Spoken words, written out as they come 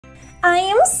I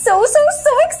am so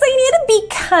excited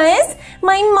because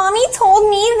my mommy told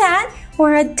me that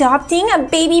we're adopting a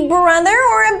baby brother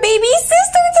or a baby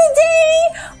sister today.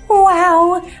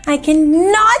 Wow, I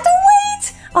cannot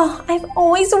wait. Oh, I've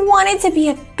always wanted to be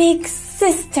a big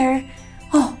sister.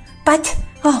 But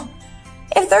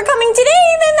if they're coming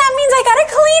today, then that means I gotta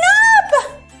clean up.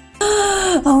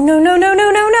 Oh, no.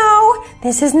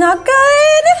 This is not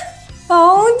good.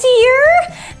 Oh, dear.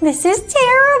 This is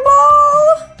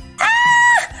terrible.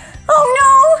 Oh,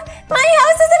 no. My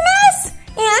house is a mess,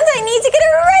 and I need to get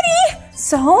it ready.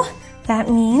 So that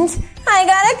means I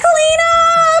gotta clean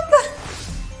up.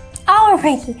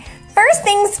 Alrighty. First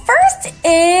things first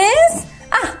is,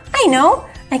 I know.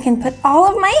 I can put all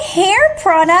of my hair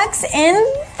products in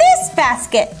this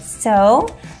basket. So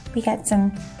we got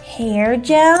some hair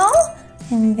gel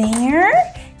in there,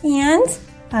 and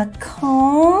a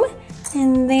comb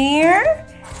in there,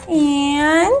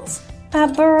 and a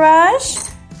brush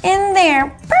in there.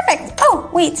 Perfect. Oh,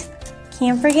 wait.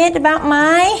 Can't forget about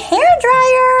my hair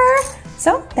dryer.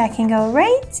 So that can go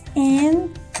right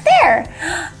in there.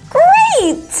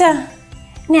 Great.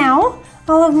 Now,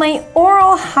 all of my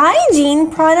oral hygiene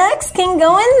products can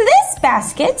go in this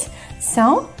basket.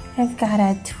 So I've got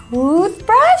a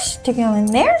toothbrush to go in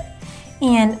there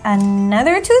and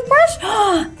another toothbrush.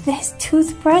 This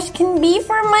toothbrush can be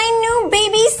for my new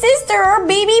baby sister or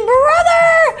baby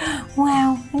brother.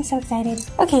 Wow, I'm so excited.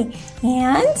 Okay,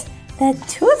 and the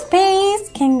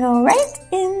toothpaste can go right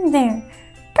in there.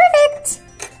 Perfect.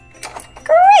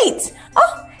 Great.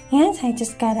 Oh, and I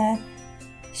just gotta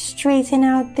straighten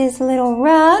out this little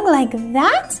rug like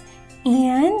that.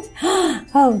 And,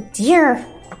 oh dear,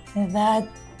 the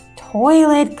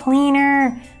toilet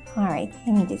cleaner. All right,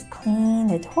 let me just clean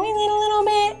the toilet a little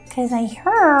bit because I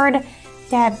heard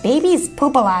that babies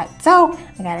poop a lot. So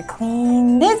I gotta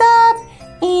clean this up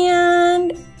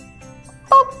and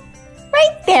boop,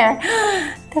 right there.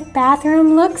 The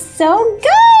bathroom looks so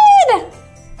good.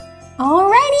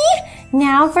 Alrighty,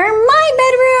 now for my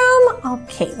bedroom.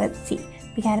 Okay, let's see.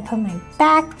 We gotta put my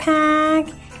backpack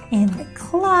in the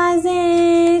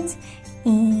closet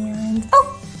and,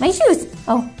 oh, my shoes.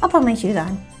 Oh, I'll put my shoes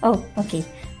on. Oh, okay.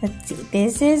 Let's see.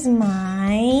 This is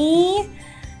my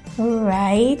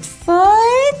right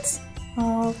foot.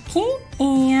 Okay,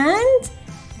 and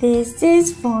this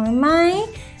is for my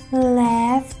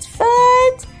left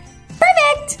foot.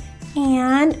 Perfect.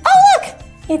 And, oh, look,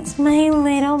 it's my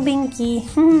little binky.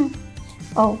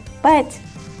 Oh, but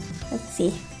let's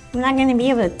see. I'm not going to be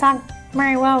able to talk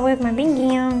very well with my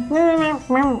binky on.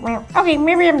 Okay,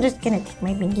 maybe I'm just going to take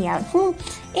my binky out.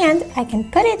 And I can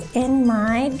put it in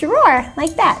my drawer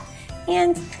like that.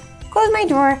 And close my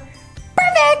drawer.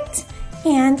 Perfect!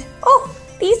 And, oh,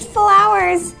 these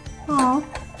flowers. Oh,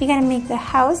 you got to make the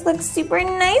house look super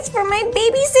nice for my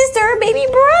baby sister or baby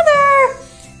brother.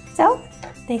 So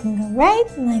they can go right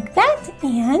like that.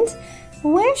 And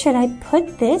where should I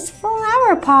put this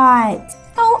flower pot?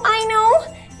 Oh, I know.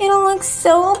 It'll look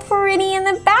so pretty in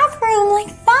the bathroom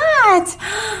like that.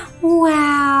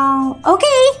 Wow.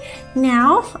 Okay,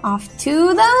 now off to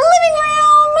the living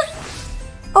room.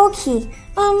 Okay,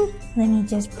 let me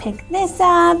just pick this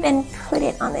up and put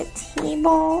it on the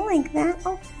table like that.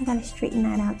 Oh, I gotta straighten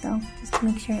that out though, just to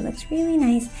make sure it looks really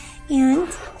nice. And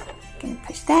I'm gonna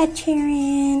push that chair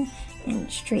in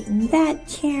and straighten that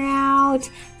chair out.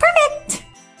 Perfect.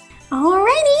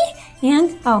 Alrighty.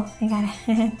 And, oh, I gotta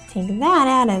take that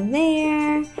out of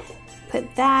there,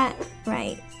 put that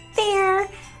right there,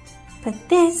 put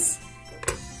this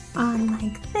on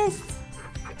like this,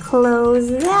 close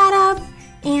that up,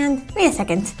 and wait a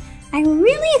second. I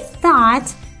really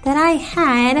thought that I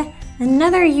had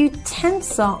another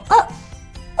utensil. Oh,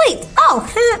 wait, oh,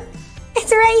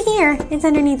 it's right here. It's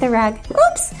underneath the rug.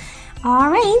 Oops.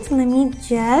 All right, let me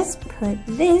just put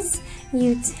this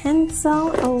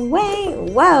utensil away.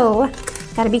 Whoa,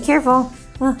 gotta be careful.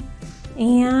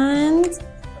 And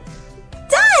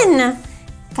done.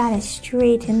 Gotta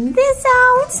straighten this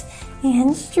out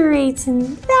and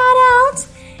straighten that out.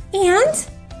 And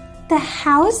the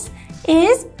house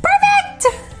is perfect.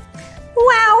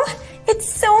 Wow, it's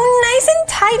so nice and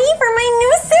tidy for my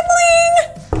new sibling.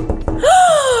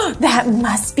 That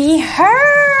must be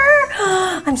her.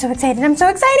 I'm so excited, I'm so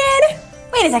excited.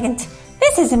 Wait a second.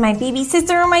 This isn't my baby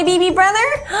sister or my baby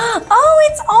brother. Oh,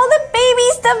 it's all the baby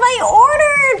stuff I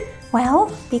ordered.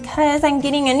 Well, because I'm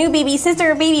getting a new baby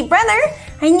sister or baby brother,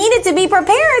 I needed to be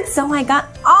prepared, so I got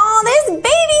all this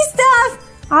baby stuff.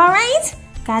 All right,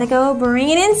 gotta go bring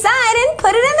it inside and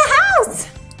put it in the house.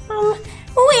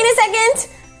 Wait a second.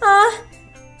 I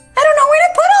don't know where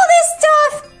to put all this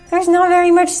stuff. There's not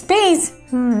very much space.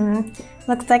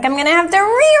 Looks like I'm gonna have to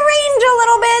rearrange a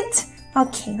little bit.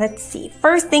 Okay, let's see.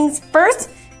 First things first,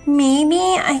 maybe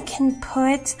I can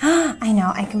put, I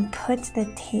know, I can put the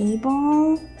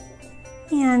table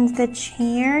and the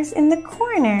chairs in the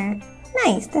corner.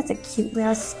 Nice, that's a cute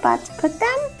little spot to put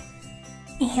them.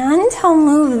 And I'll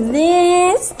move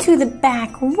this to the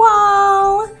back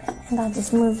wall. And I'll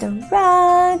just move the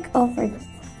rug over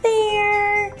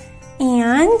there.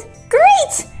 And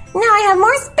great! Now I have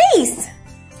more space.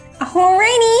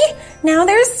 Alrighty, now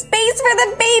there's space for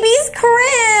the baby's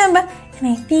crib. And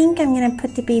I think I'm gonna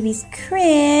put the baby's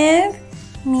crib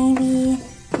maybe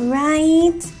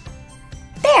right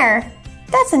there.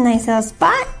 That's a nice little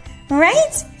spot,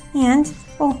 right? And,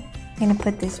 oh, I'm gonna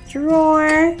put this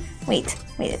drawer. Wait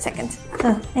a second.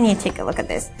 Oh, I need to take a look at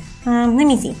this. Let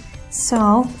me see.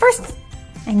 So, first,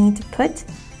 I need to put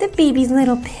the baby's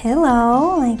little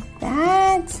pillow like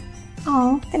that.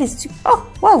 Oh, that is too,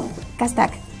 oh, whoa, got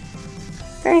stuck.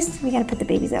 First, we gotta put the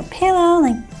baby's little pillow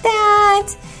like that.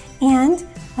 And,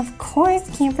 of course,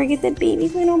 can't forget the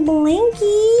baby's little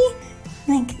blankie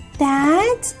like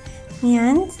that.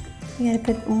 And we gotta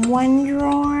put one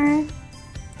drawer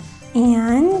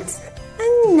and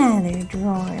another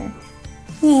drawer.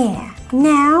 Yeah,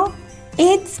 now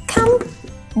it's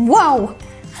whoa!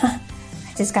 I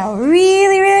just got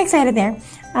really excited there.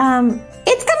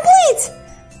 It's complete!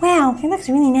 Wow, it looks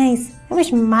really nice. I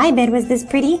wish my bed was this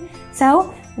pretty.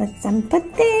 So, let's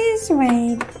put this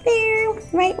right there,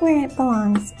 right where it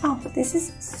belongs. Oh, this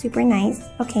is super nice.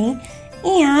 Okay,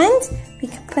 and we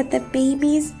can put the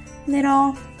baby's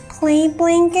little play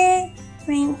blanket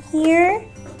right here.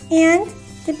 And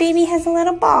the baby has a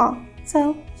little ball.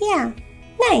 So, yeah,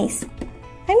 nice.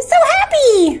 I'm so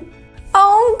happy!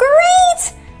 Oh,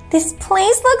 great! This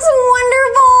place looks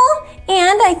wonderful!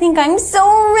 And I think I'm so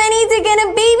ready to get a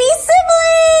baby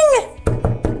sibling!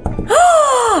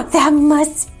 Oh, that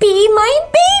must be my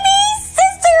baby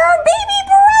sister or baby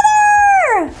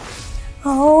brother!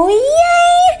 Oh,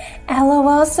 yay!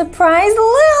 LOL surprise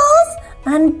Lils!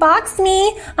 Unbox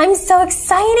me! I'm so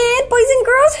excited! Boys and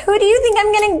girls, who do you think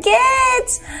I'm gonna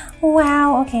get?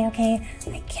 Wow, okay.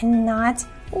 I cannot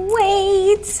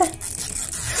wait.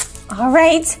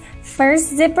 Alright, first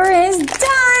zipper is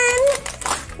done.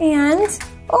 And,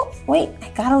 oh, wait, I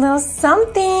got a little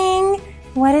something.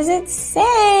 What does it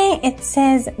say? It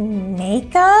says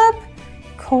makeup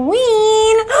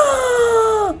queen.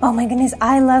 Oh my goodness,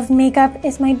 I love makeup.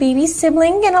 Is my baby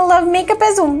sibling gonna love makeup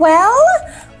as well?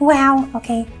 Wow,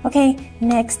 okay,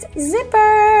 next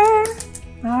zipper.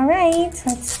 All right,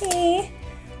 let's see.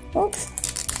 Oops.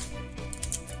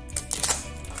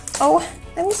 Oh,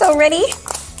 I'm so ready.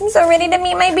 I'm so ready to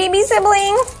meet my baby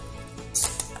sibling.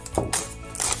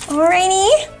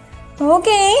 Alrighty,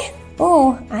 okay.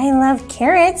 Oh, I love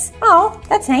carrots. Oh,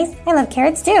 that's nice. I love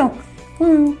carrots too.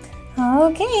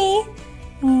 Okay.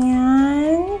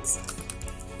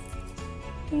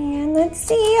 And let's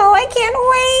see. Oh, I can't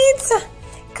wait.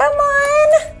 Come on.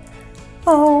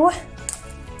 Oh,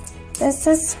 the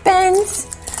suspense.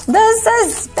 The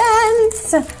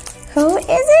suspense. Who is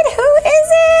it? Who is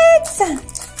it?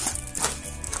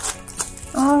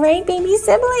 All right, baby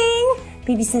sibling.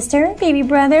 Baby sister, baby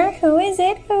brother. Who is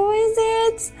it? Who is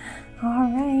it?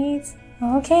 All right.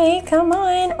 Okay, come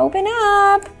on. Open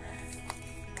up.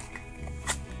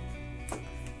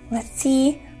 Let's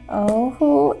see. Oh,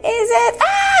 who is it?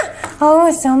 Ah!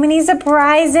 Oh, so many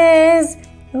surprises.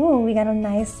 Ooh, we got a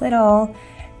nice little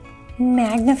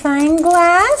magnifying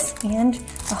glass. And,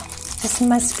 oh, this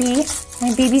must be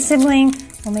my baby sibling.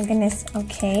 Oh my goodness.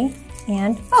 Okay.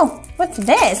 And, oh, what's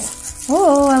this?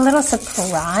 Ooh, a little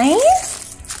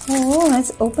surprise. Ooh,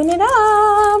 let's open it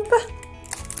up.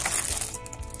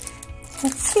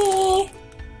 Let's see.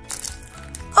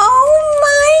 Oh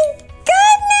my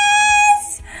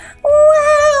goodness!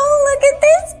 Wow, look at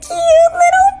this cute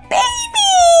little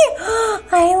baby!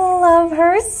 I love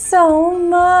her so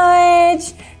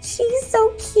much. She's so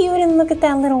cute, and look at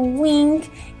that little wink.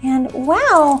 And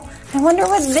wow, I wonder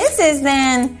what this is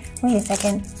then. Wait a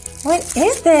second. What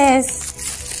is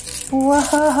this?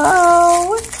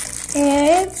 Whoa,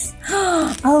 it's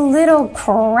a little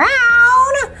crown.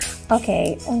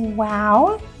 Okay,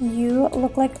 wow, you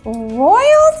look like royalty.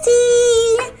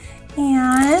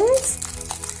 And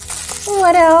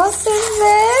what else is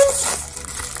this?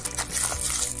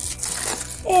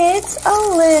 It's a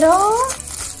little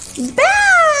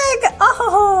bag.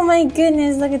 Oh my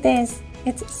goodness, look at this.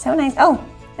 It's so nice. Oh,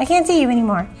 I can't see you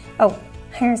anymore. Oh,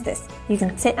 here's this. You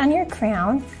can sit on your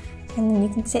crown, and then you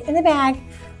can sit in the bag.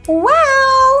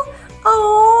 Wow!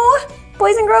 Oh,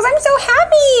 boys and girls, I'm so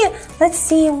happy. Let's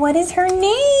see, what is her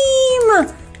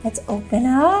name? Let's open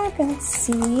up and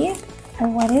see.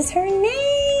 What is her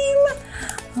name?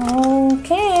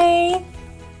 Okay.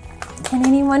 Can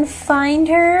anyone find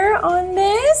her on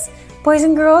this? Boys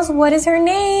and girls, what is her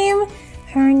name?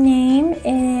 Her name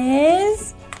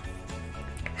is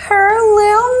Her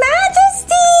Little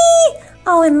Majesty.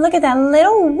 Oh, and look at that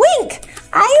little wink.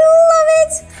 I love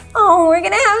it. Oh, we're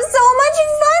gonna have so much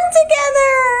fun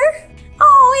together.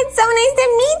 Oh, it's so nice to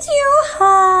meet you.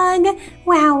 Hug.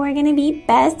 Wow, we're gonna be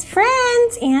best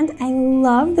friends. And I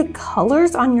love the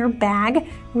colors on your bag.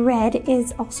 Red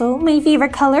is also my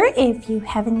favorite color, if you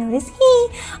haven't noticed.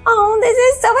 Oh, this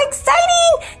is so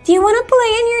exciting. Do you want to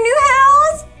play in your new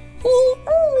house? Oh,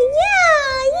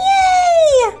 yeah,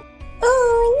 yay.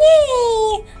 Oh,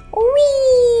 yay.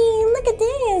 Wee, look at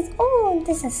this. Oh,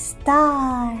 there's a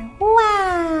star.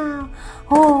 Wow.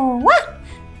 Oh, wow.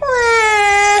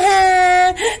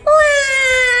 Wah, wah,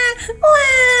 wah.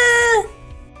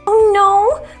 Oh no,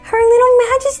 Her Little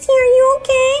Majesty, are you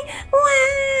okay? Wah.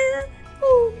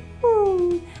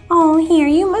 Oh, here,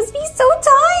 you must be so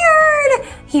tired.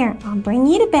 Here, I'll bring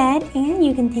you to bed and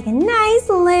you can take a nice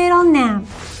little nap.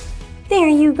 There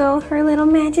you go, Her Little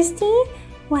Majesty.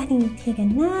 Why don't you take a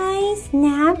nice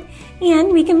nap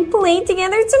and we can play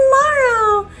together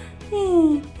tomorrow.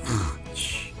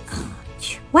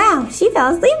 Wow, she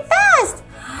fell asleep fast.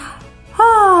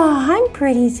 Oh, I'm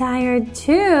pretty tired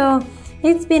too.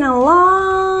 It's been a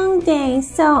long day,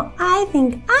 so I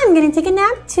think I'm gonna take a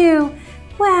nap too.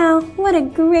 Wow, what a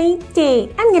great day.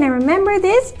 I'm gonna remember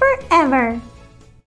this forever.